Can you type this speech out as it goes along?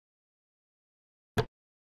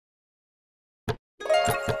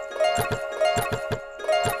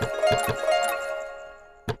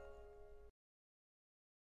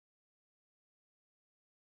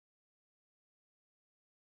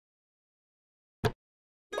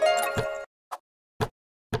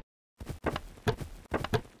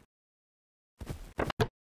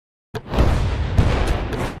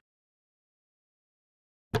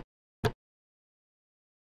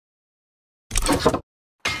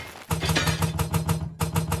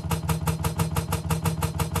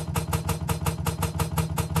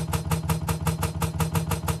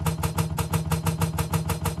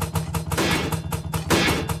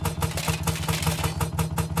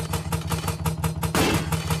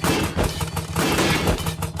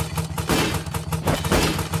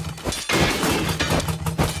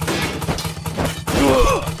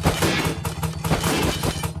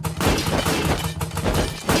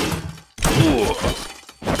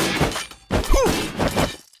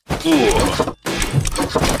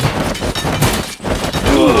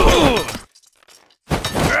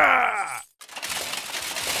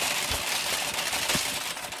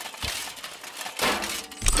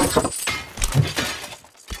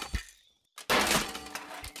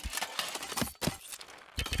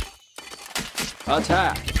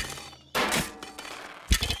Attack!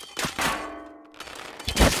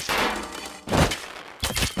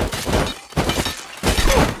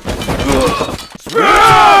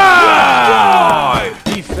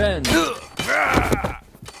 Defend!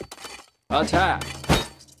 Attack!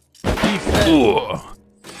 Defend!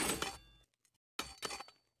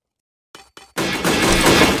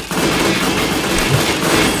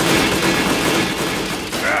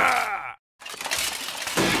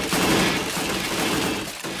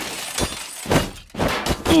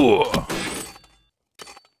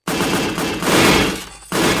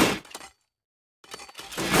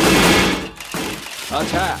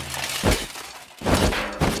 Attack!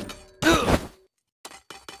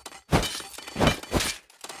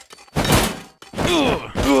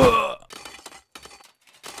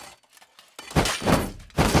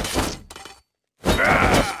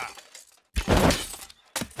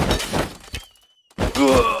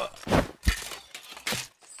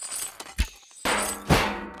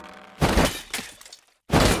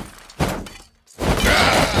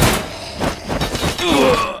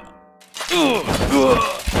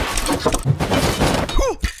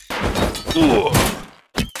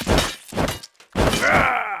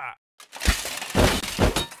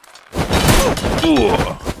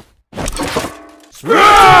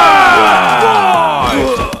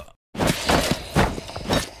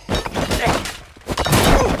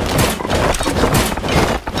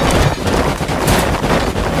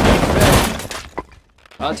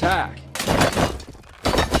 Attack!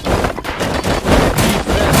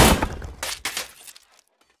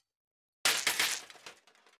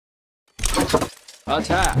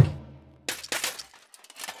 Attack!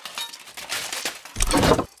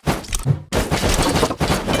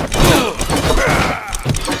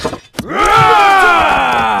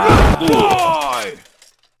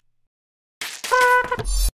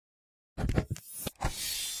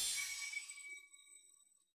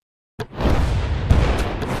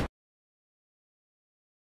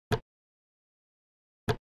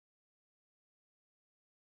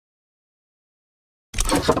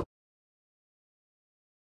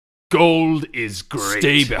 Gold is great.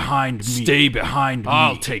 Stay behind me. Stay behind me.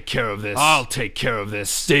 I'll take care of this. I'll take care of this.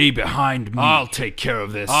 Stay behind me. I'll take care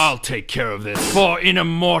of this. I'll take care of this. For in a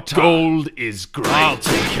mortar, gold is great. I'll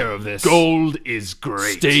take care of this. Gold is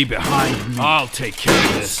great. Stay behind me. I'll take care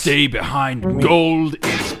of this. Stay behind me. Gold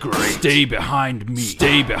is great. Stay behind me.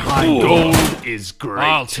 Stay behind. Gold is great.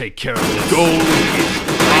 I'll take care of this. Gold is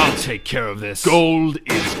great. I'll take care of this. Gold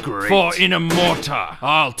is great. For in a mortar,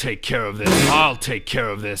 I'll take care of this. I'll take care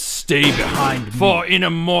of this. Stay behind me. For in a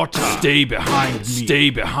mortar, stay behind me. Stay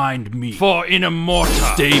behind me. For in a mortar,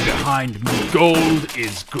 stay behind me. Gold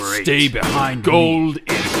is great. Stay behind me. Gold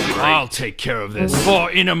is great. I'll take care of this. For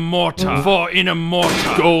in a mortar, for in a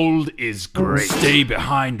mortar, gold is great. Stay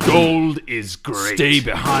behind me. Gold is great. Stay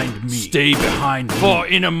behind me. Stay behind me. For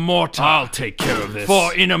in a mortar, I'll take care of this.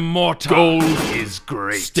 For in a mortar, gold is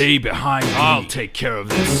great. Stay behind me. I'll take care of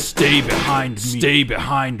this. Stay behind me. Stay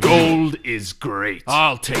behind me. Gold is great.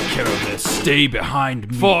 I'll take care of this. Stay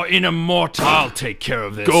behind me. For in a mortar, I'll take care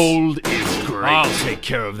of this. Gold is great. I'll take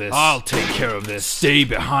care of this. I'll take care of this. Stay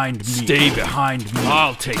behind me. Stay behind me.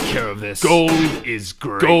 I'll take care of this. Gold is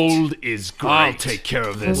great. Gold is great. I'll take care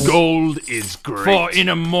of this. Gold is great. For in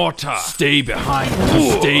a mortar, stay behind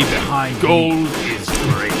me. Stay behind me. Gold is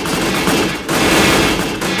great.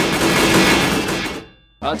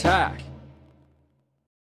 Attack!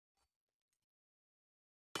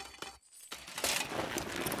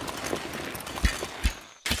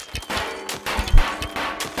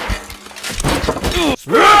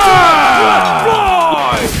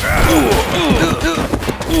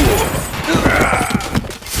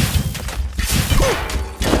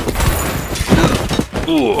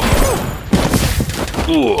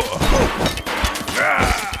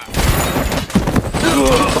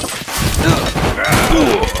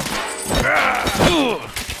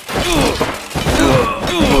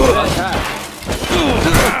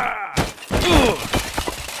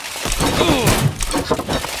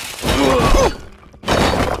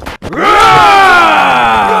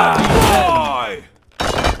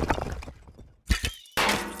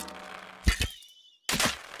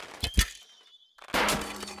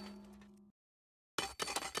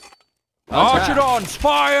 Archidons,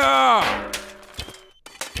 fire!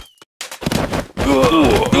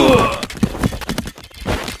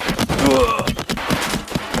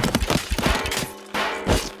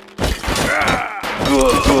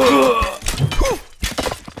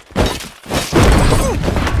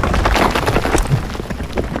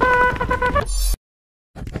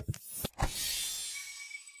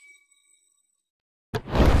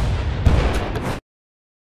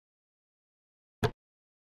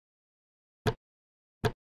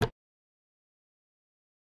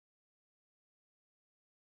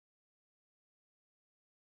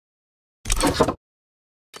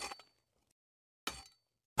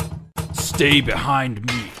 Stay behind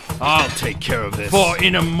me. I'll take care of this. For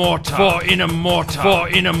in a mortar. For in a mortar. For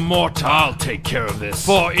in a mortar. I'll take care of this.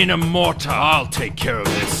 For in a mortar. I'll take care of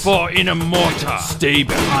this. For in a mortar. Stay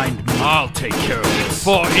behind me. I'll take care of this.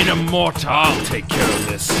 For in a mortar. I'll take care of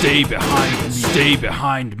this. Stay behind me. Stay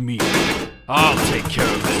behind me. I'll take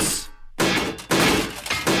care of this.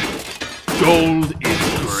 Gold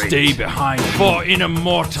is great. Stay behind. For in a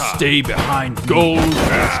mortar. Stay behind. Gold.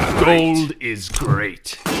 Gold is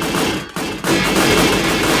great.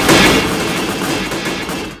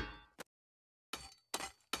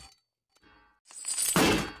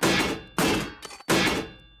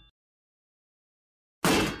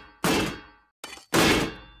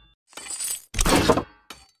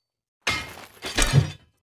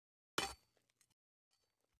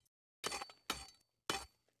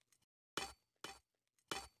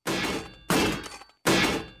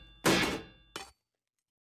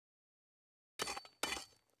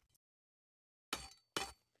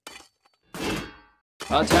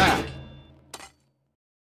 Attack!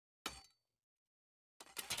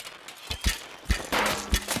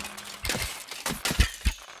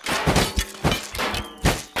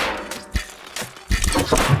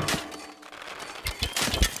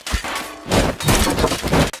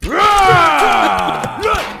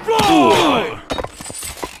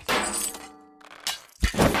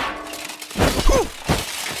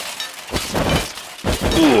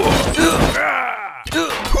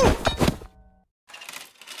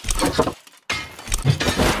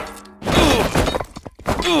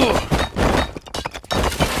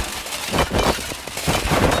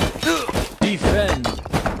 Defend!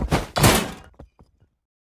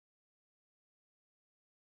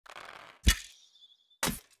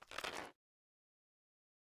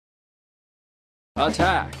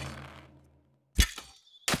 Attack!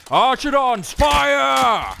 Archidons,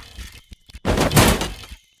 fire!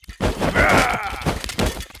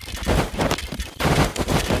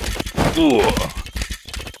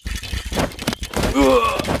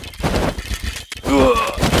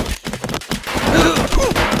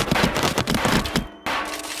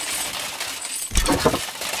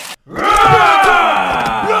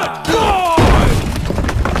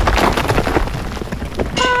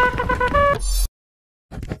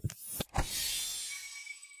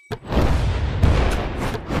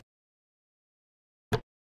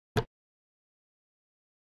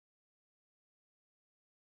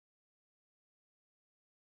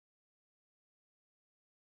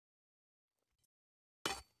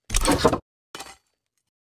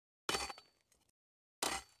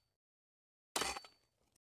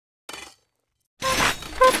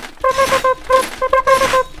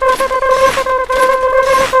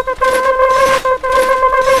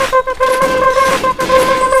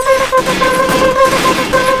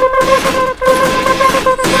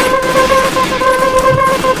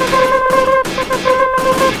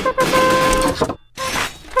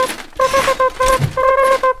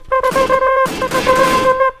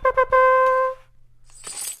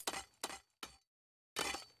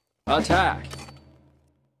 Attack!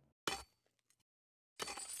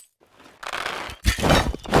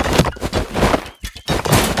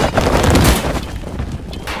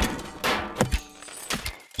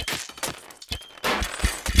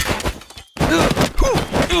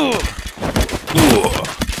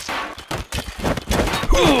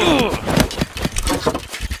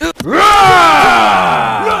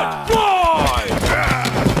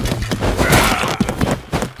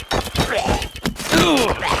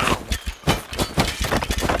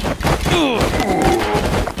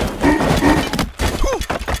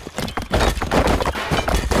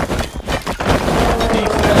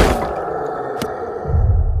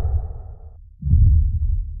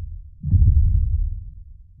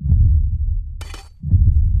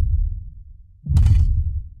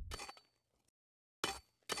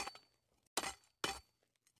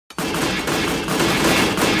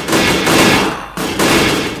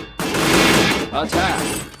 Attack!